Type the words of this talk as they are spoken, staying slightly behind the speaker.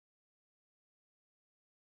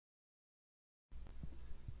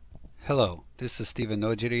Hello, this is Stephen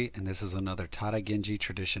Nojiri and this is another Tada Genji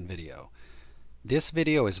tradition video. This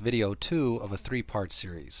video is video 2 of a 3-part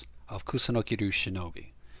series of Kusunoki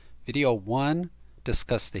Shinobi. Video 1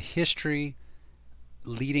 discussed the history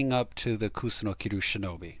leading up to the Kusunoki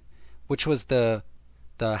Shinobi, which was the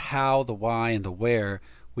how, the why, and the where.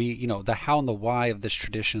 The how and the why of this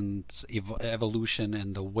tradition's evolution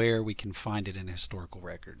and the where we can find it in historical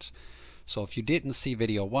records. So if you didn't see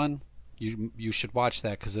video 1, you should watch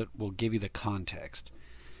that because it will give you the context.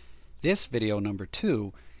 This video, number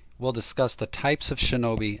 2, will discuss the types of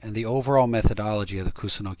shinobi and the overall methodology of the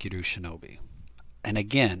Kusunoki Shinobi. And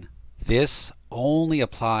again, this only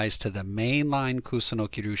applies to the mainline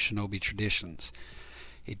Kusunoki Shinobi traditions.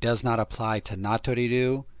 It does not apply to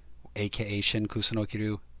Natori-ryu, aka Shin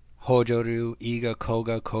Kusunoki, Hojo-ryu, Iga,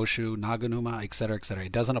 Koga, Koshu, Naganuma, etc., etc.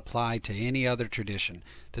 It doesn't apply to any other tradition.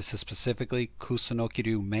 This is specifically Kusunoki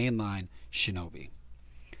mainline shinobi.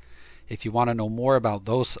 If you want to know more about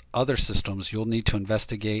those other systems, you'll need to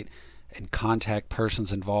investigate and contact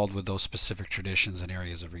persons involved with those specific traditions and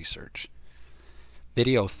areas of research.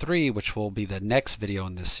 Video 3, which will be the next video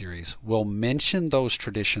in this series, will mention those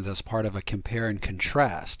traditions as part of a compare and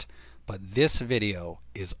contrast. But this video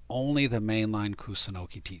is only the mainline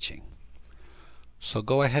Kusunoki teaching. So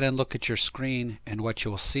go ahead and look at your screen, and what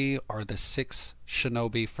you'll see are the 6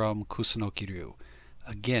 shinobi from Kusunoki-ryu.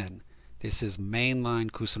 Again, this is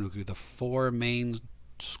mainline Kusunoki-ryu, the 4 main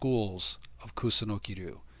schools of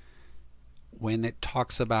Kusunoki-ryu. When it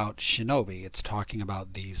talks about shinobi, it's talking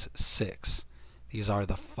about these 6. These are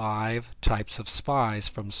the 5 types of spies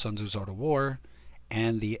from Sun Tzu's Art of War,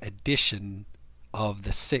 and the addition of the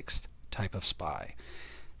 6th type of spy.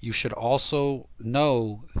 You should also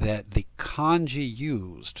know that the kanji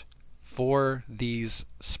used for the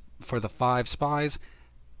 5 spies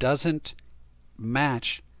doesn't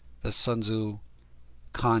match the Sun Tzu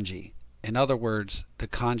kanji. In other words, the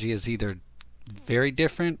kanji is either very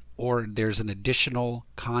different or there's an additional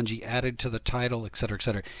kanji added to the title, etc.,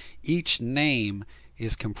 etc. Each name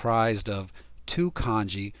is comprised of 2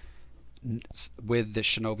 kanji with the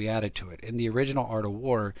shinobi added to it. In the original Art of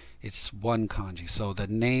War, it's 1 kanji, so the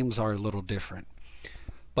names are a little different,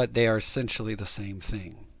 but they are essentially the same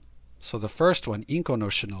thing. So the first one, Inko no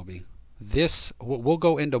Shinobi, this we'll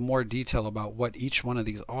go into more detail about what each one of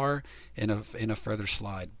these are in a further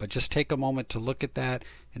slide, but just take a moment to look at that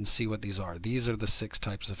and see what these are. These are the 6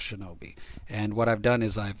 types of shinobi, and what I've done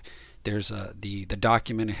is the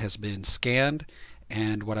document has been scanned,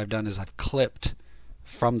 and what I've done is I've clipped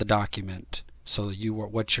from the document, so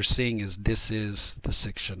what you're seeing is this is the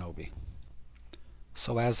 6 shinobi.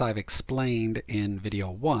 So as I've explained in video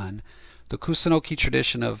 1, the Kusunoki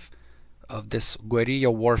tradition of this guerrilla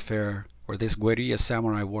warfare, or this guerrilla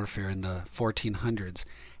samurai warfare in the 1400s,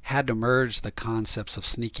 had to merge the concepts of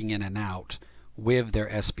sneaking in and out with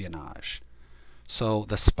their espionage. So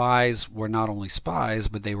the spies were not only spies,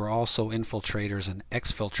 but they were also infiltrators and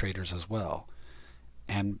exfiltrators as well.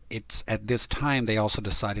 And it's at this time they also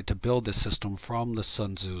decided to build this system from the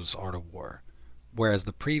Sun Tzu's Art of War, whereas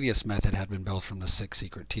the previous method had been built from the 6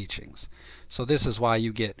 secret teachings. So this is why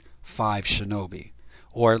you get 5 shinobi,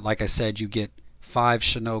 or like I said, you get 5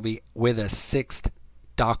 shinobi with a 6th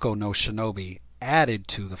Dako no Shinobi added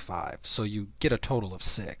to the 5, so you get a total of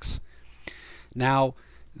 6. Now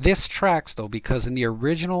this tracks though, because in the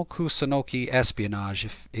original Kusunoki espionage,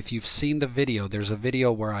 if you've seen the video, there's a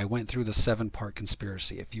video where I went through the 7-part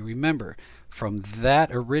conspiracy. If you remember, from that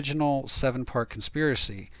original 7-part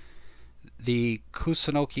conspiracy, the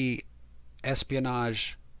Kusunoki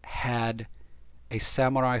espionage had a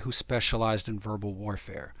samurai who specialized in verbal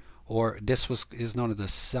warfare, or this is known as the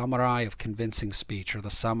samurai of convincing speech, or the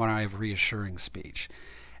samurai of reassuring speech.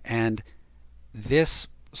 And this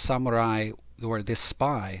samurai, or this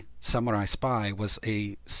spy, samurai spy, was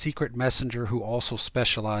a secret messenger who also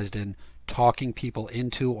specialized in talking people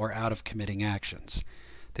into or out of committing actions.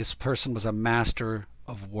 This person was a master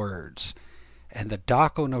of words. And the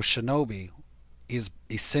Dako no Shinobi is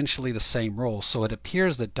essentially the same role. So it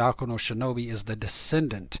appears that Dako no Shinobi is the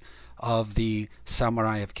descendant of the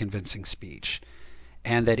samurai of convincing speech,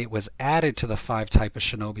 and that it was added to the 5 type of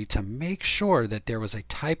shinobi to make sure that there was a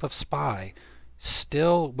type of spy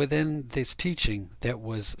still within this teaching that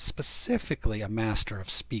was specifically a master of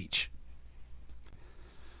speech.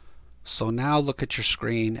 So now look at your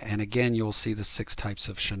screen, and again you'll see the 6 types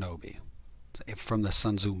of shinobi from the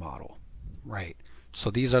Sun Tzu model. Right. So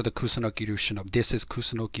these are the Kusunoki-ryu shinobi. This is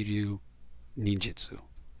Kusunoki-ryu ninjutsu.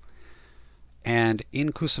 And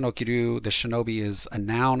in Kusunoki-ryu, the shinobi is a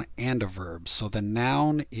noun and a verb. So the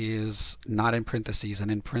noun is not in parentheses,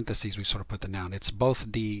 and in parentheses we sort of put the noun. It's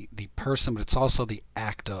both the person, but it's also the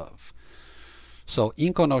act of. So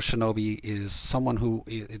Inko no shinobi is someone who,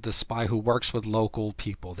 the spy who works with local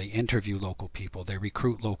people. They interview local people. They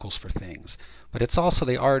recruit locals for things. But it's also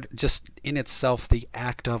the art, just in itself, the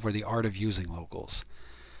act of or the art of using locals.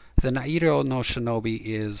 The Nairo no shinobi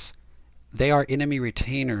is, they are enemy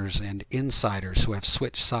retainers and insiders who have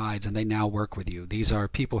switched sides and they now work with you. These are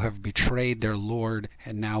people who have betrayed their lord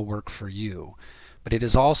and now work for you. But it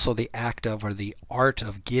is also the act of or the art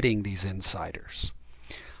of getting these insiders.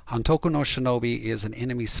 Hantoku no shinobi is an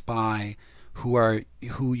enemy spy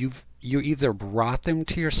who you either brought them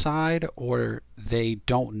to your side or they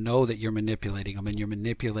don't know that you're manipulating them and you're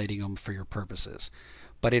manipulating them for your purposes.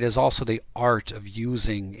 But it is also the art of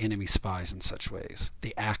using enemy spies in such ways,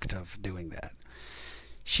 the act of doing that.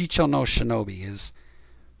 Shicho no shinobi is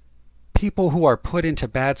people who are put into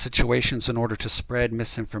bad situations in order to spread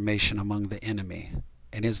misinformation among the enemy,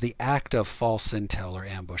 and is the act of false intel or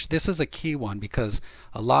ambush. This is a key one because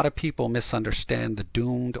a lot of people misunderstand the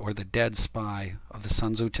doomed or the dead spy of the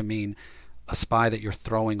Sun Tzu to mean a spy that you're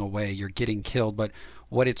throwing away, you're getting killed. But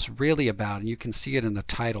what it's really about, and you can see it in the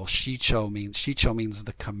title, Shicho means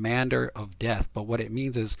the commander of death, but what it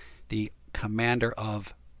means is the commander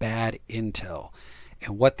of bad intel.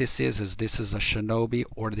 And what this is this is a shinobi,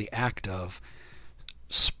 or the act of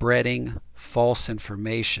spreading false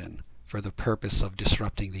information for the purpose of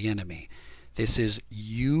disrupting the enemy. This is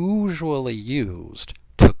usually used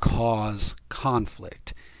to cause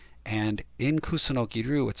conflict. And in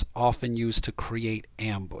Kusunoki-ryu, it's often used to create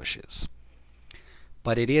ambushes.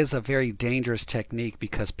 But it is a very dangerous technique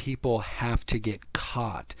because people have to get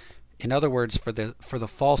caught. In other words, for the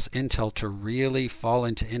false intel to really fall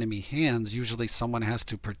into enemy hands, usually someone has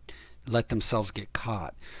to let themselves get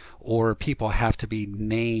caught, or people have to be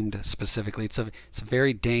named specifically. It's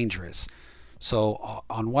very dangerous. So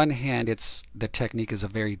on one hand, the technique is a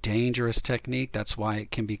very dangerous technique. That's why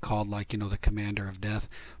it can be called, like, the commander of death.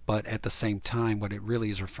 But at the same time, what it really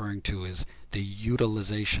is referring to is the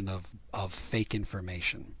utilization of fake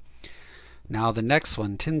information. Now the next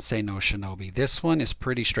one, Tensei no shinobi. This one is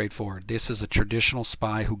pretty straightforward. This is a traditional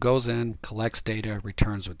spy who goes in, collects data,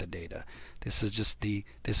 returns with the data. This is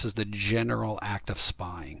the general act of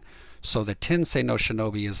spying. So the Tensei no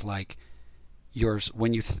shinobi is like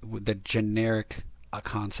the generic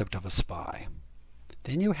concept of a spy.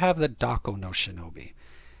 Then you have the Dako no shinobi.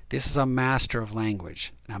 This is a master of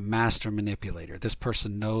language, a master manipulator. This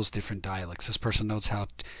person knows different dialects. This person knows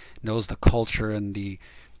the culture and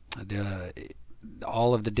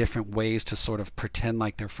all of the different ways to sort of pretend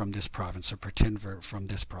like they're from this province or pretend from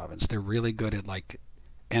this province. They're really good at, like,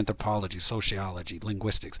 anthropology, sociology,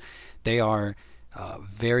 linguistics. They are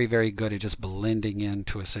very, very good at just blending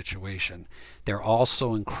into a situation. They're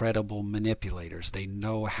also incredible manipulators. They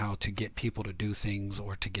know how to get people to do things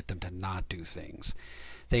or to get them to not do things.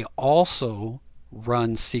 They also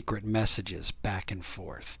run secret messages back and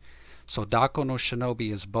forth. So Dako no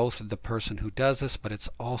shinobi is both the person who does this, but it's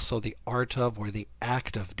also the art of or the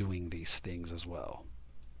act of doing these things as well.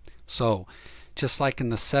 So just like in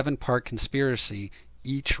the 7-part conspiracy,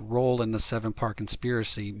 each role in the 7-part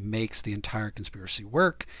conspiracy makes the entire conspiracy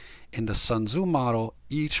work. In the Sun Tzu model,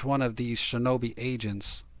 each one of these shinobi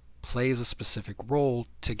agents plays a specific role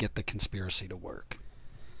to get the conspiracy to work.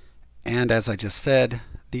 And as I just said,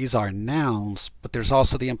 these are nouns, but there's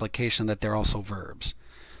also the implication that they're also verbs.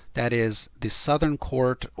 That is, the Southern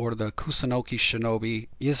Court or the Kusunoki shinobi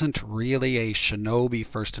isn't really a shinobi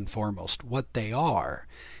first and foremost. What they are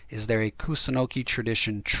is they're a Kusunoki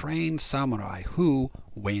tradition trained samurai who,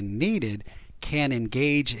 when needed, can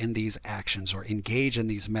engage in these actions or engage in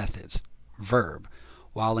these methods, verb.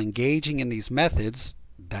 While engaging in these methods,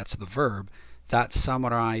 that's the verb, that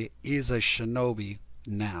samurai is a shinobi,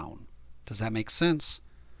 noun. Does that make sense?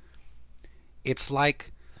 It's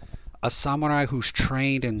like a samurai who's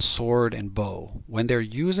trained in sword and bow. When they're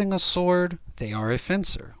using a sword, they are a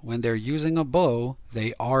fencer. When they're using a bow,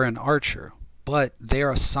 they are an archer. But they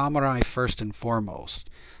are a samurai first and foremost.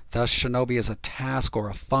 Thus, shinobi is a task or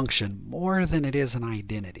a function more than it is an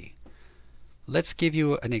identity. Let's give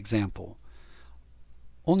you an example.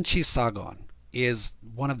 Onchi Sagon is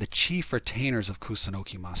one of the chief retainers of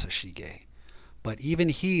Kusunoki Masashige. But even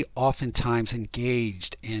he oftentimes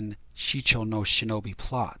engaged in Shicho no shinobi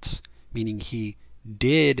plots, meaning he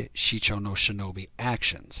did Shicho no shinobi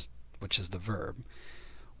actions, which is the verb.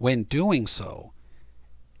 When doing so,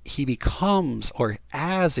 he becomes, or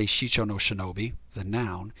as a Shicho no shinobi, the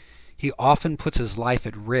noun, He often puts his life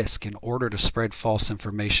at risk in order to spread false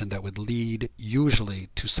information that would lead usually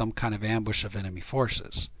to some kind of ambush of enemy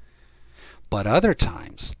forces. But other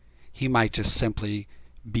times, he might just simply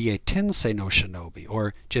be a Tensei no Shinobi,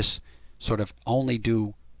 or just sort of only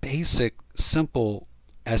do basic, simple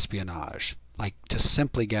espionage, like just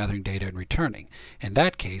simply gathering data and returning. In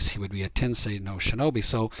that case, he would be a Tensei no Shinobi.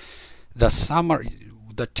 So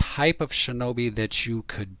the type of Shinobi that you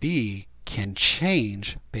could be can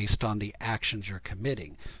change based on the actions you're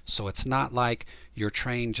committing. So it's not like you're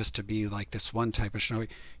trained just to be like this one type of Shinobi.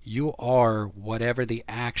 You are whatever the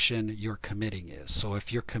action you're committing is. So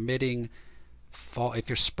if you're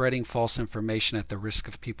spreading false information at the risk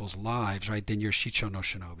of people's lives, right, then you're Shicho no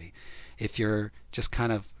Shinobi. If you're just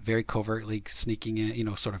kind of very covertly sneaking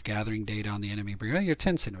in, sort of gathering data on the enemy, you're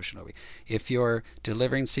Tensei no Shinobi. If you're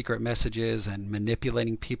delivering secret messages and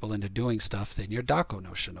manipulating people into doing stuff, then you're Dako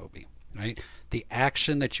no Shinobi. Right? The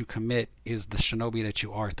action that you commit is the Shinobi that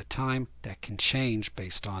you are at the time. That can change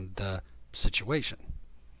based on the situation.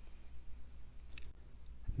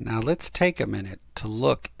 Now let's take a minute to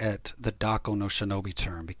look at the Dako no Shinobi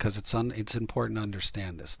term, because it's important to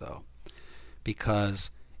understand this, though.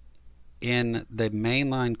 Because in the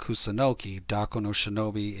mainline Kusunoki, Dako no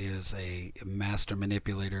Shinobi is a master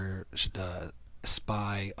manipulator,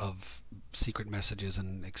 spy of secret messages,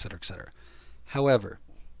 and etc., etc. However,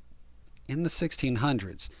 in the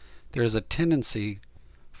 1600s, there's a tendency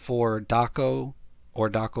for Dako or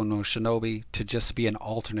Dako no Shinobi to just be an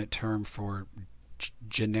alternate term for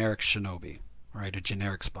generic Shinobi, right? A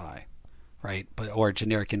generic spy, right? Or a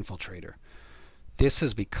generic infiltrator. This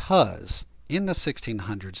is because in the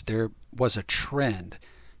 1600s there was a trend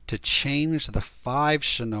to change the 5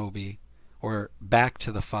 Shinobi or back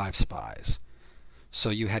to the 5 spies. So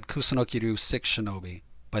you had Kusunoki 6 Shinobi,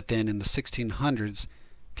 but then in the 1600s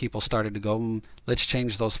people started to go, let's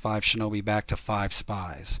change those 5 Shinobi back to 5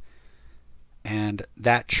 spies. And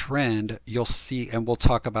that trend, you'll see, and we'll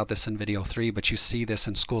talk about this in video 3, but you see this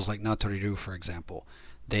in schools like Natoriru, for example.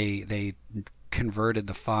 They converted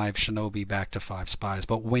the 5 Shinobi back to 5 spies.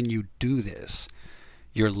 But when you do this,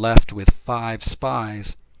 you're left with 5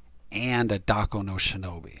 spies and a Dako no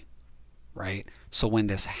Shinobi, right? So when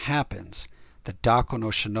this happens, the Dako no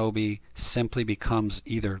Shinobi simply becomes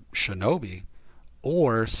either Shinobi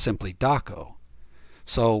or simply Dako.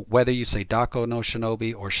 So whether you say Dako no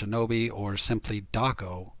Shinobi or simply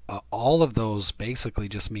Dako, all of those basically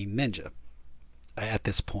just mean ninja at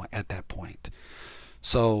that point.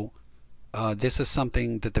 So this is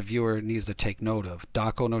something that the viewer needs to take note of.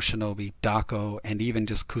 Dako no Shinobi, Dako, and even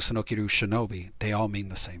just Kusunoki Shinobi, they all mean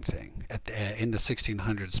the same thing. In the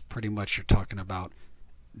 1600s, pretty much you're talking about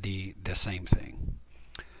the same thing.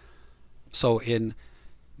 So in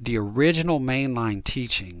the original mainline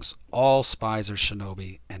teachings, all spies are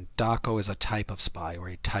Shinobi, and Dako is a type of spy or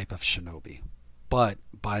a type of Shinobi. But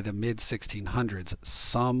by the mid-1600s,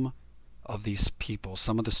 some of these people,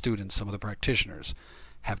 some of the students, some of the practitioners,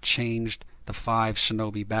 have changed the 5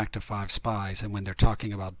 Shinobi back to 5 spies, and when they're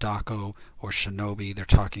talking about Dako or Shinobi, they're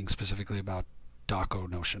talking specifically about Dako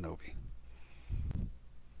no Shinobi.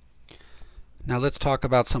 Now let's talk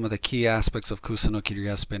about some of the key aspects of Kusunoki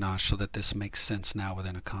espionage so that this makes sense now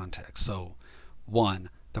within a context. So,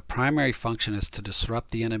 1. The primary function is to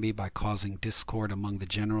disrupt the enemy by causing discord among the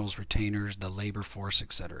generals, retainers, the labor force,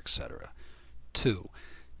 etc., etc. 2.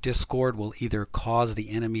 Discord will either cause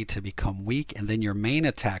the enemy to become weak, and then your main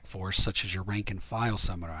attack force, such as your rank and file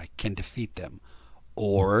samurai, can defeat them.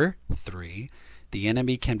 Or 3. The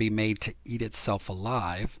enemy can be made to eat itself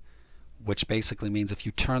alive, which basically means if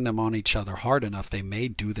you turn them on each other hard enough, they may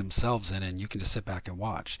do themselves in and you can just sit back and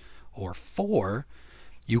watch. Or 4,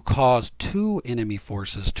 you cause 2 enemy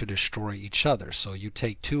forces to destroy each other. So you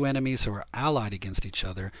take 2 enemies who are allied against each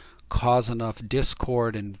other, cause enough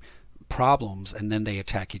discord and problems, and then they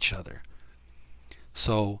attack each other.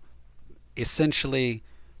 So essentially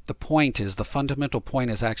the fundamental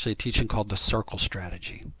point is actually a teaching called the circle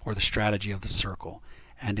strategy, or the strategy of the circle.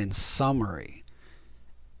 And in summary,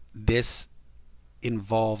 this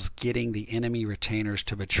involves getting the enemy retainers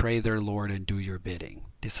to betray their lord and do your bidding.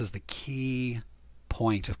 This is the key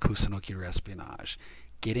point of Kusunoki espionage.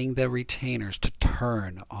 Getting the retainers to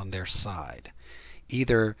turn on their side.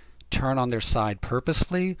 Either turn on their side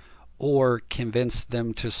purposefully or convince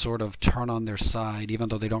them to sort of turn on their side even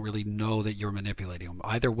though they don't really know that you're manipulating them.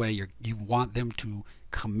 Either way, you want them to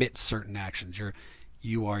commit certain actions.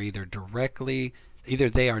 You are either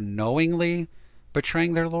they are knowingly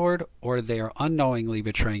betraying their lord, or they are unknowingly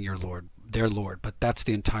betraying their lord. But that's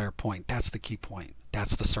the entire point. That's the key point.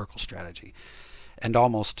 That's the circle strategy. And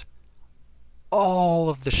almost all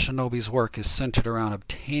of the shinobi's work is centered around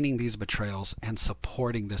obtaining these betrayals and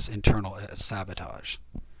supporting this internal sabotage.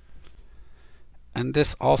 And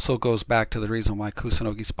this also goes back to the reason why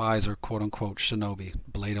Kusunoki spies are quote-unquote shinobi,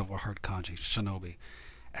 blade over heart kanji, shinobi,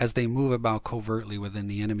 as they move about covertly within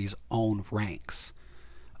the enemy's own ranks,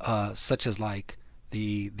 such as like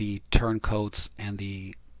the turncoats and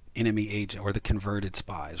the enemy agent or the converted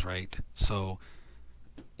spies, right? So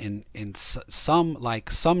in some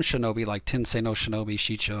shinobi, like Tensei no Shinobi,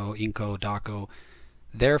 Shicho, Inko, Dako,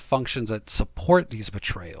 their functions that support these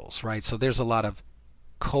betrayals, right? So there's a lot of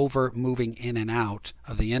covert moving in and out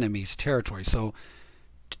of the enemy's territory. So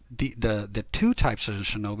the two types of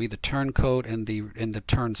shinobi, the turncoat and the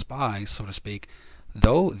turn spy, so to speak,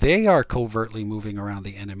 though they are covertly moving around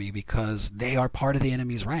the enemy because they are part of the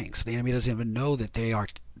enemy's ranks. The enemy doesn't even know that they're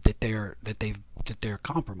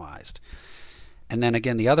compromised. And then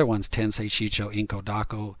again, the other ones, Tensei, Shicho, Inko,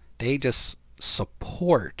 Dako, they just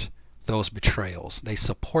support those betrayals. They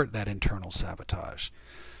support that internal sabotage.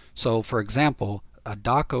 So, for example, a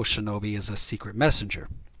Dako shinobi is a secret messenger,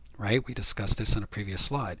 right? We discussed this in a previous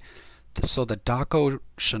slide. So the Dako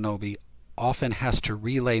shinobi often has to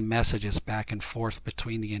relay messages back and forth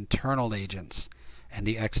between the internal agents and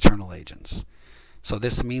the external agents. So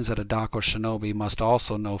this means that a Dako shinobi must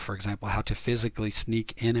also know, for example, how to physically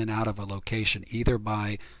sneak in and out of a location, either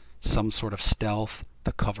by some sort of stealth,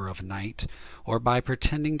 the cover of night, or by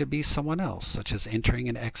pretending to be someone else, such as entering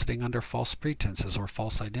and exiting under false pretenses or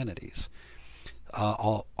false identities.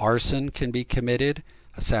 Arson can be committed,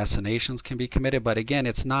 assassinations can be committed, but again,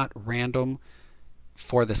 it's not random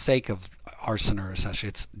for the sake of arson or assassination.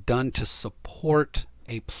 It's done to support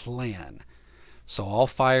a plan. So all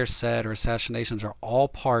fire set or assassinations are all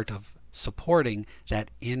part of supporting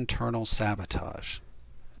that internal sabotage.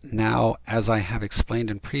 Now, as I have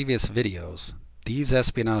explained in previous videos, these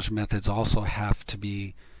espionage methods also have to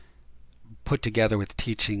be put together with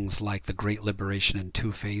teachings like the Great Liberation in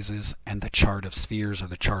 2 phases and the chart of spheres or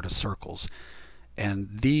the chart of circles.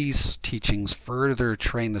 And these teachings further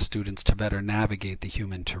train the students to better navigate the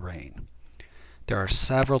human terrain. There are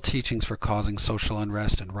several teachings for causing social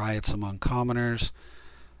unrest and riots among commoners.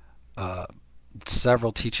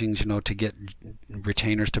 Several teachings, to get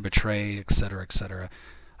retainers to betray, etc., etc.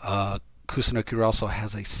 Kusunoki also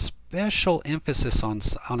has a special emphasis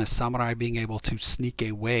on a samurai being able to sneak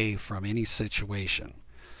away from any situation.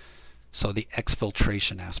 So the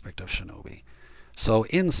exfiltration aspect of shinobi. So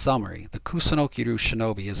in summary, the Kusunoki-ryu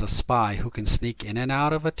shinobi is a spy who can sneak in and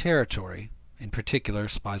out of a territory, in particular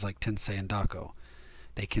spies like Tensei and Dako.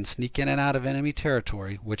 They can sneak in and out of enemy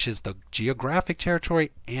territory, which is the geographic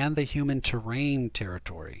territory and the human terrain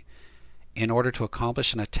territory, in order to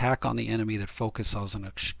accomplish an attack on the enemy that focuses on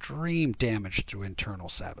extreme damage through internal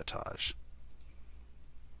sabotage.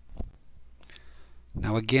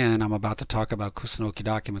 Now again, I'm about to talk about Kusunoki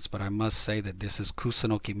documents, but I must say that this is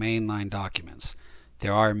Kusunoki mainline documents.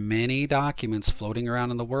 There are many documents floating around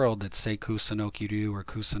in the world that say Kusunoki-ryu or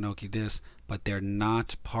Kusunoki this, but they're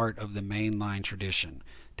not part of the mainline tradition.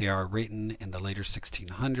 They are written in the later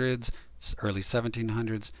 1600s, early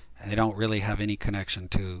 1700s, and they don't really have any connection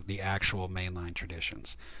to the actual mainline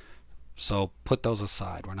traditions. So put those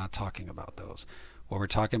aside. We're not talking about those. What we're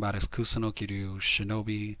talking about is Kusunoki-ryu,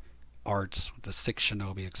 shinobi arts, the 6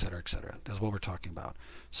 shinobi, etc., etc. That's what we're talking about.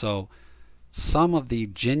 So some of the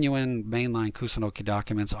genuine mainline Kusunoki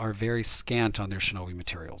documents are very scant on their shinobi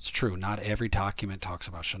material. It's true, not every document talks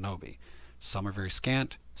about shinobi. Some are very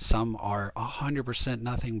scant, some are 100%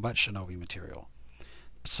 nothing but shinobi material.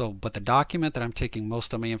 So, but the document that I'm taking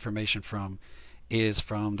most of my information from is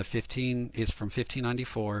from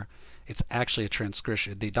 1594. It's actually a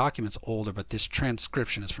transcription. The document's older, but this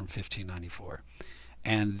transcription is from 1594.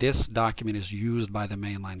 And this document is used by the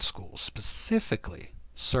mainline schools, specifically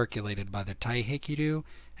circulated by the Taiheki-ryu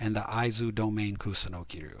and the Aizu domain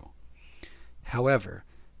Kusunoki-ryu. However,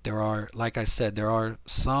 there are, like I said, there are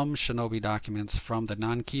some shinobi documents from the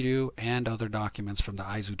Nanki-ryu and other documents from the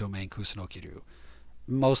Aizu domain Kusunoki-ryu.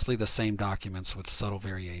 Mostly the same documents with subtle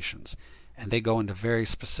variations. And they go into very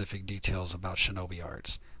specific details about shinobi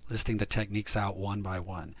arts, listing the techniques out one by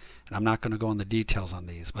one. And I'm not going to go into the details on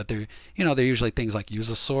these, but they're usually things like use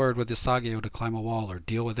a sword with Yasagyo to climb a wall, or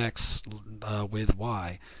deal with X with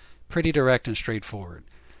Y. Pretty direct and straightforward.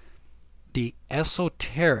 The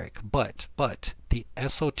esoteric, but the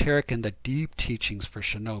esoteric and the deep teachings for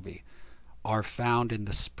shinobi are found in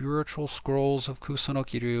the spiritual scrolls of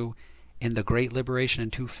Kusunoki-ryu, in the Great Liberation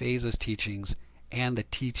in 2 phases teachings, and the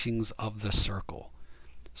teachings of the circle.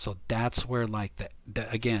 So that's where, like,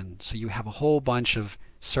 again, so you have a whole bunch of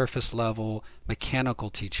surface level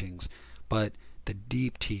mechanical teachings, but the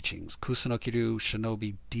deep teachings, Kusunoki-ryu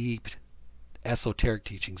Shinobi deep esoteric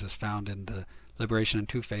teachings, as found in the Liberation in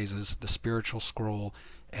Two Phases, the Spiritual Scroll,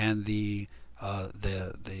 and the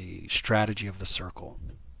Strategy of the Circle.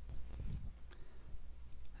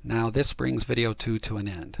 Now this brings video 2 to an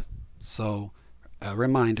end. So a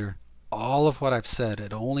reminder, all of what I've said,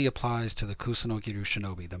 it only applies to the Kusunoki-ryu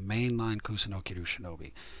Shinobi, the mainline Kusunoki-ryu Shinobi.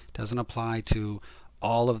 It doesn't apply to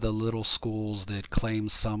all of the little schools that claim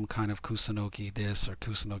some kind of Kusunoki this or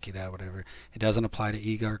Kusunoki that, whatever. It doesn't apply to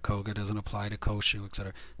Iga or Koga, it doesn't apply to Koshu,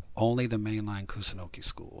 etc. Only the mainline Kusunoki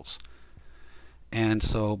schools. And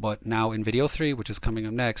so, but now in video 3, which is coming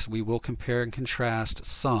up next, we will compare and contrast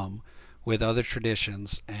some with other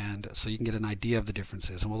traditions, and so you can get an idea of the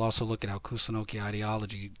differences. And we'll also look at how Kusunoki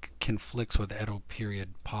ideology conflicts with Edo period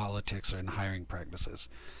politics and hiring practices.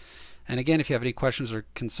 And again, if you have any questions or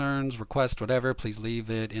concerns, requests, whatever, please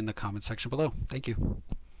leave it in the comment section below. Thank you.